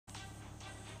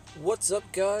What's up,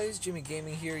 guys? Jimmy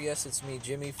Gaming here. Yes, it's me,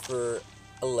 Jimmy, for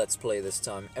a Let's Play this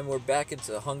time. And we're back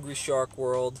into Hungry Shark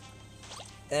World.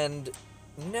 And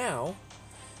now,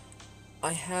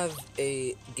 I have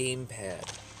a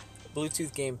gamepad.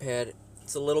 Bluetooth gamepad.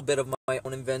 It's a little bit of my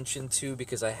own invention, too,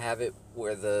 because I have it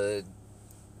where the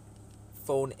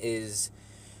phone is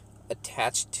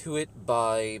attached to it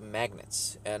by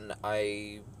magnets. And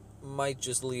I might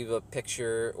just leave a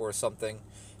picture or something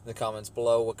in the comments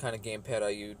below what kind of gamepad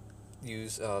I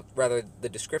use, rather the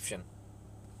description.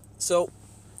 So,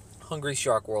 Hungry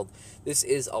Shark World. This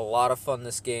is a lot of fun,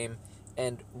 this game,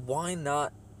 and why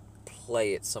not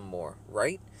play it some more,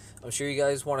 right? I'm sure you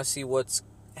guys want to see what's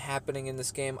happening in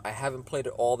this game. I haven't played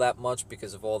it all that much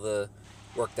because of all the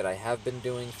work that I have been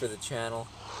doing for the channel,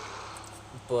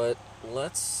 but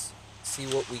let's see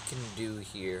what we can do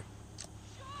here.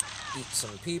 Eat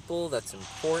some people, that's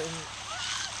important.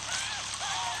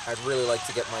 I'd really like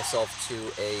to get myself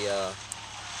to a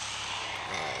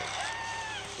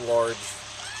large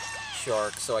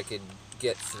shark so I could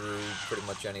get through pretty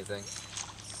much anything.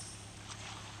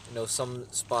 You know, some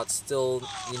spots still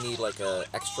you need like a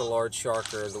extra large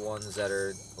shark, or the ones that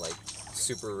are like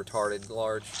super retarded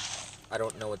large. I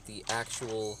don't know what the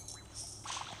actual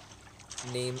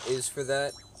name is for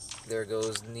that. There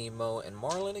goes Nemo and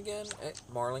Marlin again. Hey,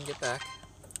 Marlin, get back.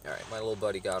 Alright, my little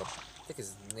buddy got him. I think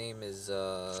his name is,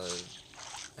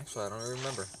 actually, I don't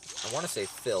remember. I want to say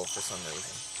Phil for some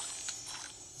reason.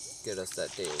 Get us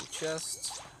that daily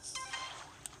chest.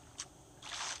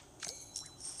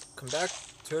 Come back,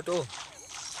 turtle.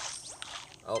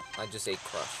 Oh, I just ate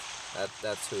Crush.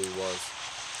 That's who he was.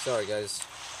 Sorry, guys.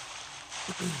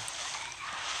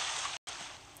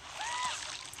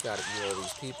 Gotta eat all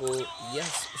these people.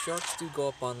 Yes, sharks do go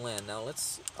up on land. Now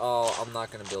let's... Oh, I'm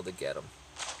not gonna be able to get him.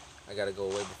 I gotta go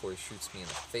away before he shoots me in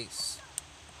the face.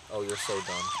 Oh, you're so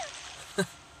done.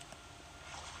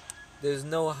 There's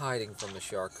no hiding from the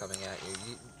shark coming at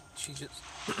you. She just...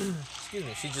 excuse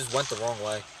me, she just went the wrong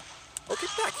way. Oh, get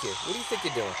back here. What do you think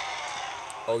you're doing?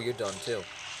 Oh, you're done, too.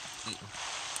 Eaten.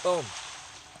 Boom.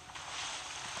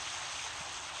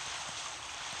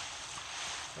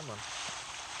 Come on.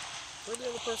 Where'd the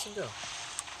other person go?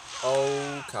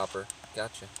 Oh, copper.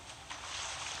 Gotcha.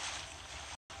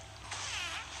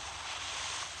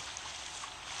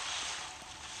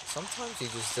 Sometimes he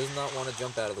just does not want to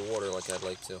jump out of the water like I'd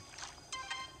like to.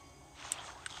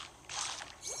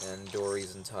 And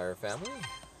Dory's entire family?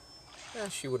 Yeah,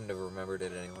 she wouldn't have remembered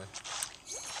it anyway.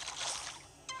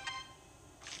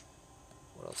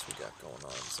 What else we got going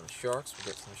on? Some sharks. We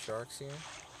got some sharks here.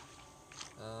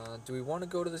 Do we want to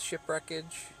go to the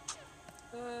shipwreckage?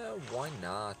 Why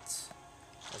not?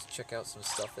 Let's check out some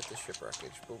stuff at the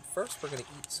shipwreckage. But first, we're going to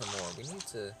eat some more. We need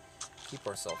to keep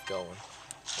ourselves going.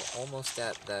 We're almost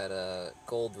at that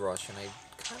gold rush, and I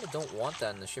kind of don't want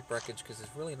that in the shipwreckage because there's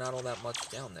really not all that much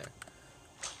down there.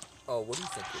 Oh, what do you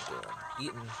think you're doing?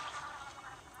 Eating.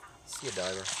 See a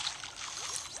diver.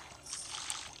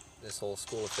 This whole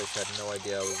school of fish had no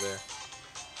idea I was there.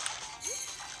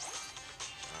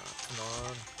 Come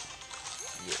on.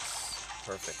 Yes.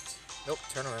 Perfect. Nope,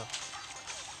 turn around.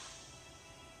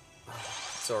 Oh,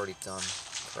 it's already done.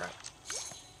 Crap.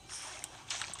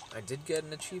 I did get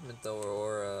an achievement, though,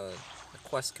 or a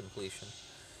quest completion.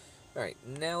 Alright,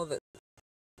 now that...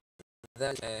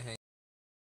 hang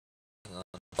on.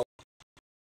 Oh.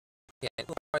 Yeah,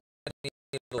 I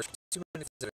need 2 minutes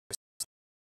that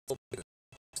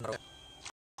are...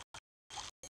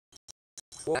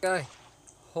 What guy?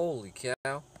 Holy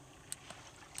cow.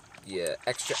 Yeah,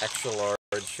 extra large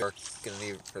shark. Gonna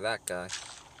need it for that guy.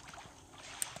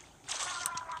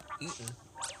 Eaten.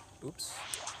 Oops.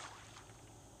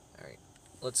 Alright.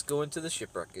 Let's go into the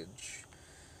shipwreckage.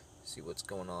 See what's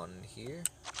going on in here.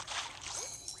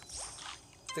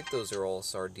 I think those are all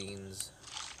sardines.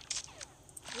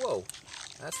 Whoa.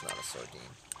 That's not a sardine.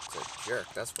 It's a jerk.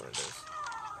 That's what it is.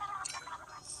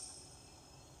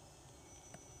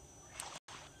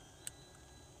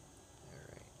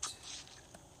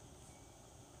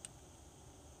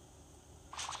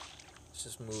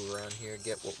 Just move around here,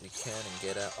 get what we can, and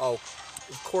get out. Oh,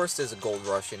 of course there's a gold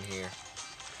rush in here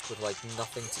with, like,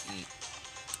 nothing to eat.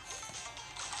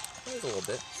 There's a little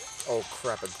bit. Oh,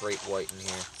 crap, a great white in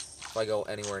here. If I go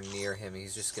anywhere near him,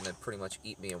 he's just gonna pretty much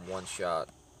eat me in one shot.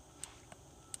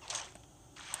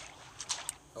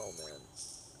 Oh, man.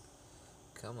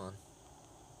 Come on.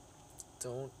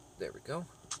 Don't... There we go.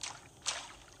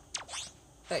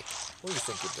 Hey, what do you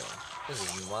think you're doing? This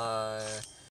is my...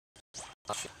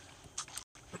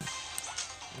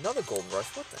 Another gold rush?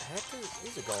 What the heck?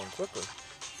 These are going quickly.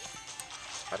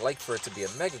 I'd like for it to be a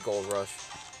mega gold rush,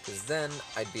 because then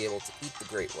I'd be able to eat the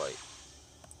great white.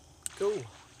 go.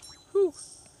 Whew.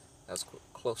 That was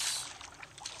close.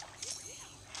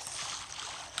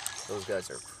 Those guys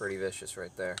are pretty vicious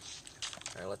right there.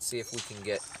 Alright, let's see if we can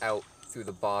get out through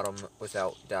the bottom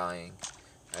without dying.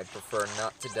 I'd prefer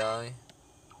not to die.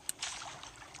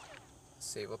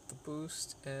 Save up the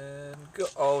boost and go.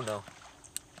 Oh no.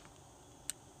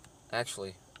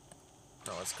 Actually,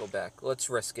 no, let's go back. Let's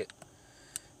risk it.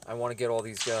 I want to get all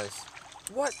these guys.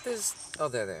 What? There's... Oh,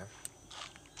 there.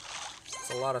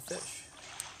 It's a lot of fish.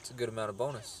 It's a good amount of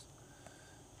bonus.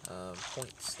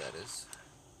 Points, that is.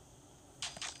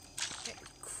 Hey,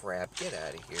 crap, get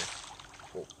out of here.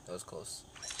 Whoa, that was close.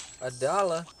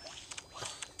 $1.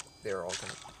 They're all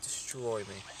gonna destroy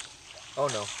me. Oh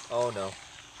no, oh no.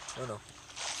 Oh no.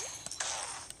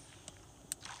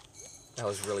 That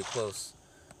was really close.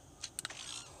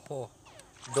 Oh,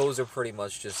 those are pretty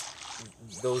much just...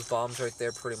 Those bombs right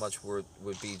there pretty much would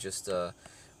be just a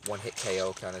one-hit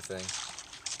KO kind of thing.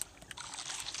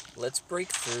 Let's break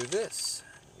through this.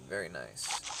 Very nice.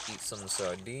 Eat some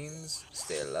sardines.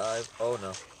 Stay alive. Oh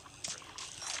no.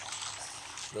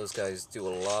 Those guys do a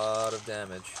lot of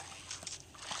damage.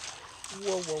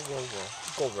 Whoa.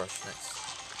 Gold rush, nice.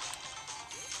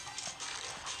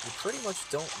 You pretty much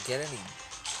don't get any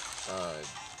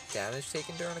damage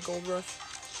taken during a gold rush.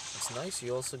 It's nice,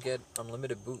 you also get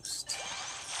unlimited boost.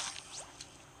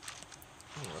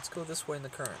 Let's go this way in the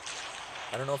current.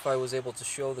 I don't know if I was able to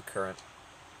show the current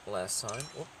last time.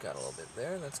 Oh, got a little bit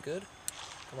there, that's good.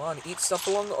 Come on, eat stuff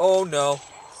along the... Oh no!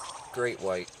 Great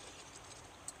white.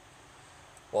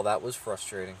 Well, that was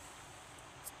frustrating.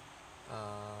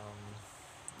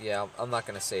 Yeah, I'm not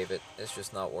gonna save it. It's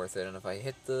just not worth it. And if I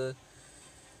hit the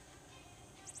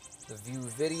view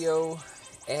video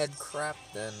ad crap,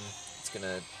 then it's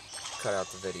gonna cut out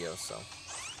the video, so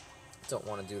don't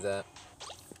want to do that.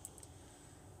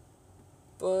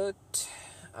 But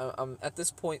I'm at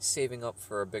this point saving up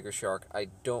for a bigger shark. I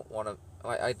don't want to...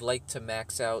 I'd like to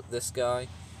max out this guy,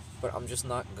 but I'm just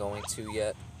not going to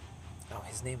yet. Oh,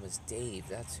 his name was Dave.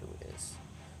 That's who it is.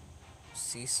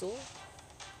 Cecil?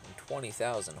 And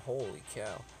 20,000. Holy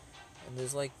cow. And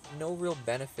there's like no real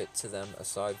benefit to them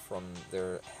aside from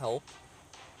their help,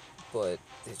 but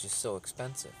they're just so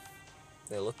expensive.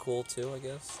 They look cool too, I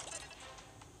guess.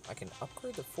 I can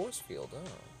upgrade the force field. Oh.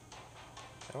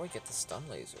 How do I get the stun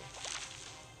laser?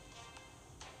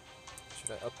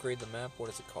 Should I upgrade the map? What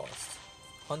does it cost?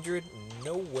 100?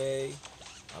 No way.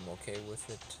 I'm okay with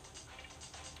it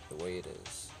the way it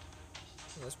is.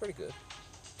 Yeah, that's pretty good.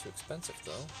 Too expensive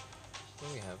though. What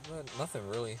do we have? Nothing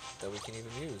really that we can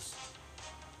even use.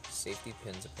 Safety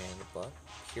pins a pain in the butt.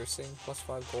 Piercing +5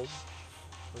 gold.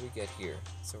 What do we get here?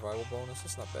 Survival bonus?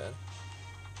 That's not bad.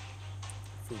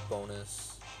 Food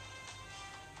bonus.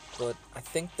 But I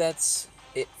think that's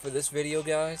it for this video,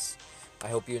 guys. I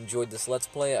hope you enjoyed this Let's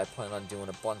Play. I plan on doing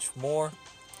a bunch more,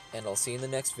 and I'll see you in the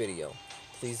next video.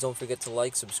 Please don't forget to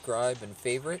like, subscribe, and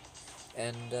favorite.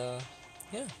 And,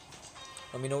 yeah.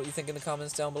 Let me know what you think in the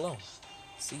comments down below.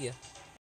 See ya.